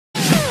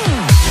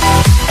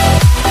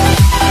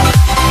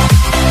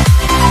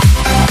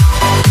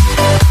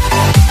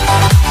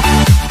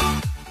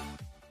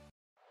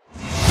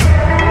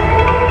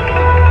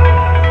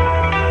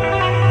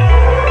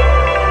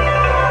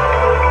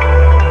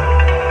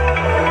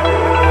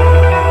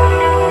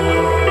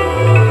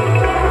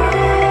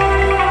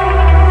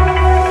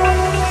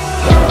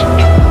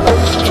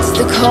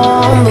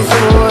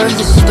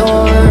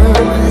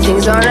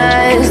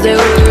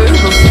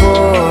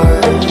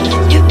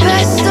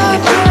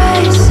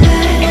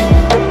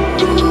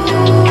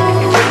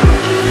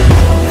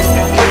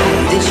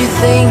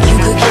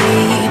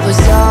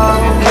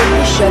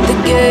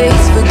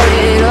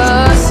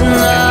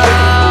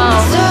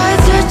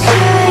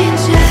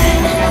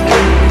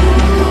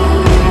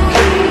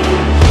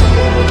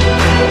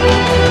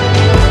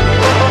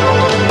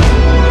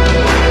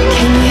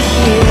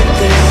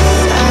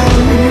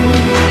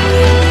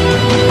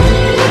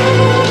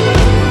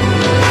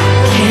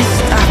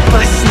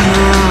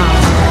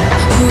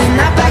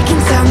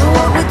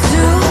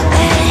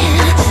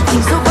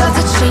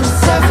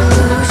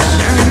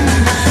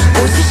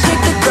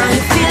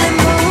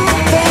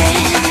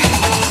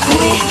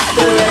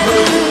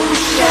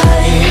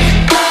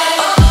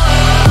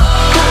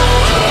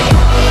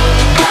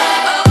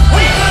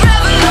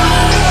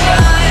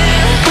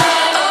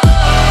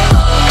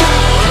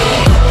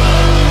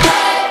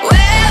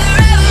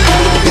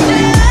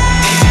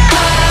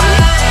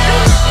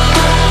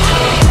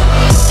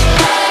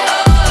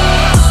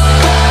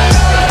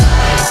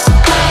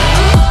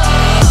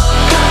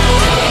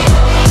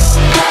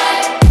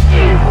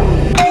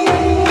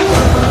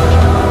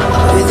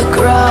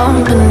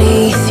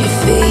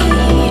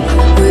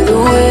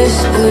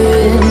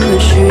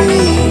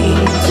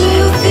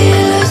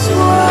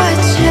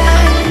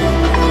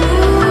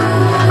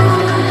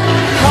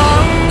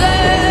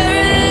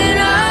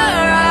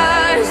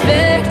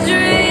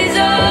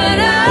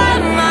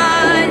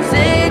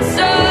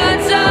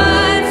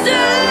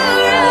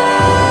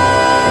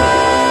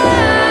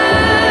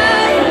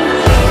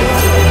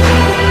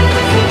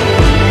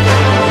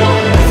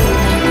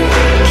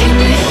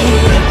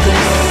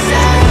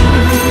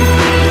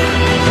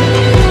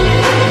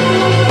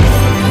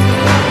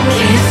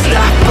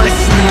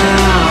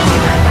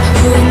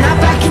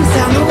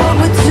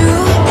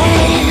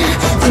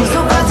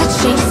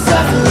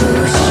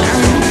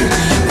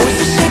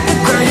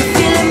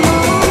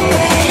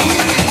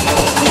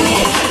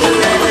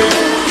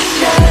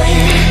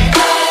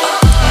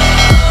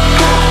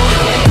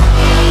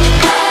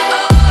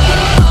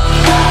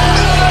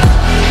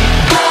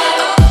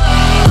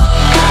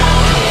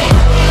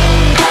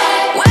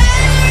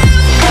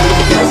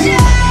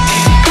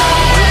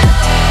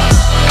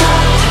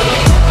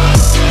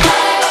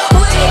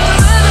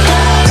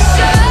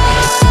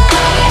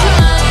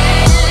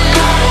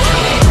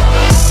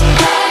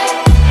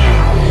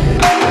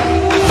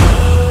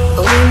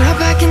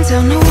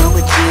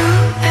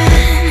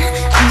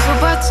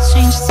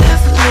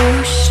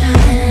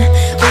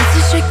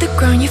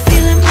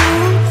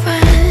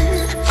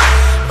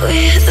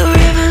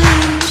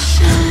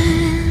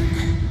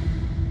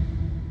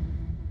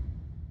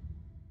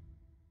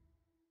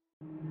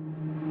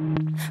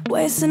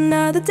Waste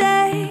another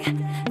day,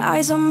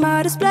 eyes on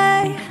my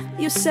display.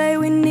 You say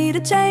we need a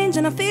change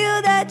and I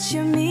feel that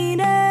you mean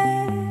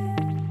it.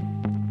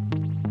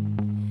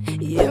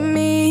 You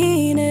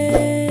mean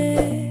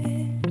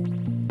it.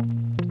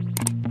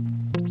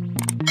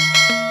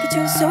 But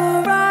you're so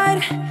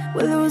right,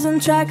 we're losing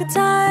track of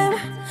time,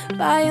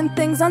 buying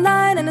things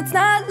online and it's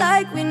not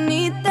like we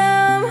need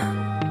them.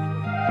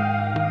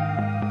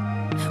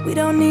 We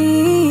don't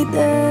need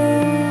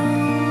them.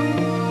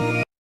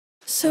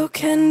 So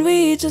can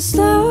we just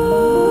slow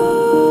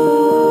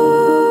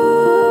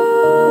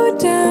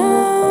down?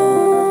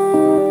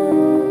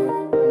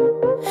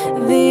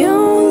 The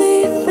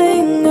only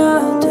thing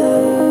I'll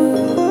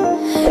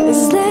do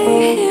is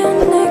lay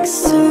here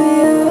next to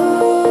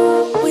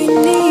you. We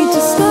need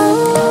to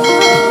slow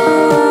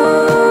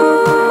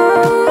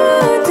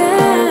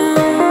down.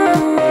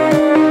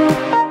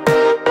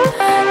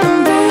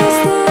 Embrace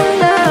the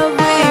love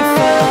we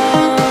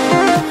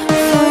found.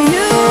 For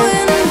you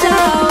and I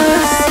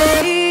were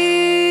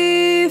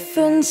safe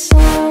and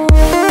sound.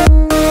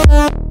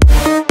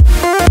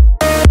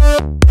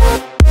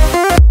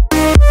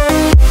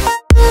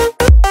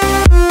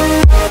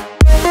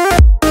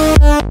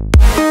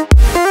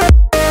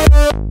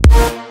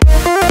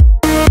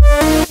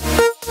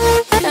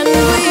 And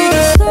we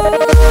just slow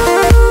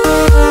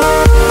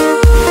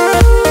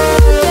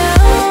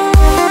down.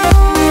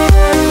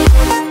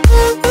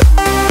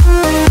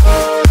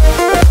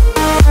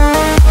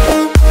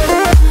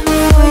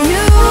 For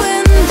you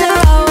and I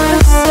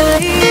were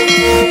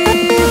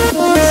safe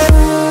and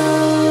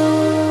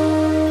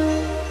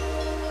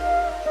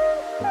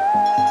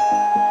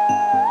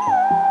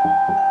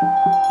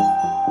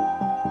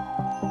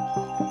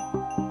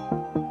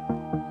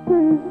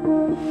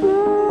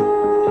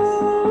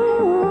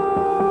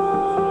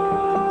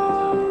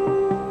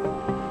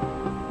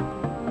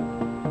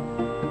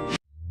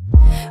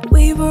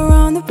we were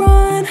on the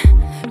run,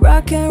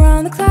 rocking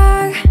around the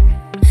clock.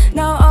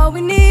 Now all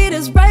we need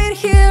is right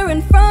here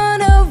in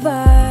front of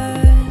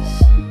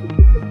us.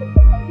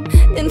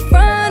 In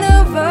front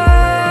of us.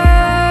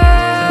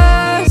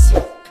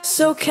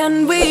 So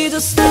can we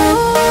just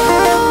slow